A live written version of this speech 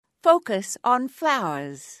Focus on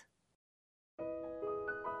Flowers.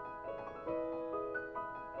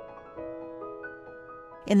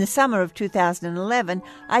 In the summer of 2011,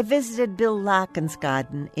 I visited Bill Larkin's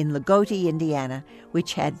garden in Lagoti, Indiana,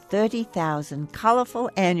 which had 30,000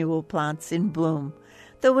 colorful annual plants in bloom.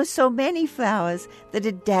 There were so many flowers that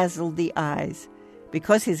it dazzled the eyes.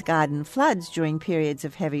 Because his garden floods during periods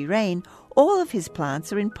of heavy rain, all of his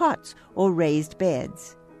plants are in pots or raised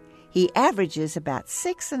beds. He averages about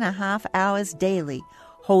 6.5 hours daily,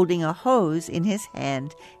 holding a hose in his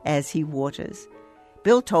hand as he waters.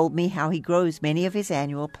 Bill told me how he grows many of his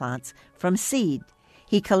annual plants from seed.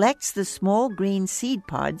 He collects the small green seed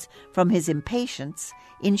pods from his impatiens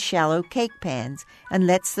in shallow cake pans and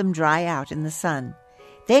lets them dry out in the sun.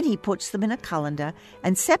 Then he puts them in a colander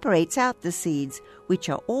and separates out the seeds, which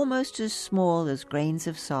are almost as small as grains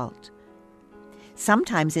of salt.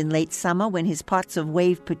 Sometimes in late summer, when his pots of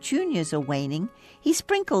wave petunias are waning, he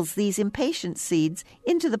sprinkles these impatiens seeds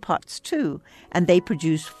into the pots too, and they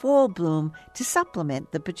produce fall bloom to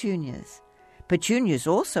supplement the petunias. Petunias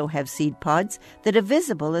also have seed pods that are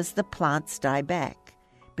visible as the plants die back.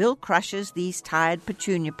 Bill crushes these tired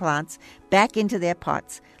petunia plants back into their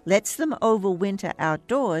pots, lets them overwinter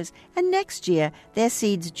outdoors, and next year their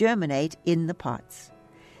seeds germinate in the pots.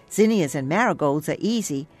 Zinnias and marigolds are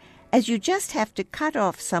easy, as you just have to cut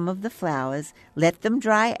off some of the flowers, let them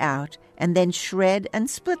dry out, and then shred and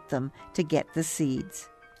split them to get the seeds.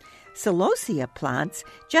 Celosia plants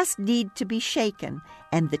just need to be shaken,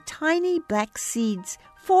 and the tiny black seeds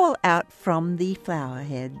fall out from the flower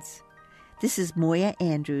heads. This is Moya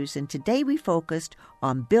Andrews, and today we focused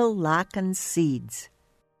on Bill Larkin's seeds.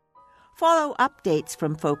 Follow updates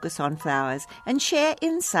from Focus on Flowers and share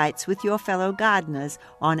insights with your fellow gardeners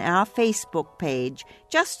on our Facebook page.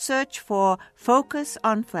 Just search for Focus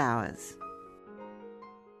on Flowers.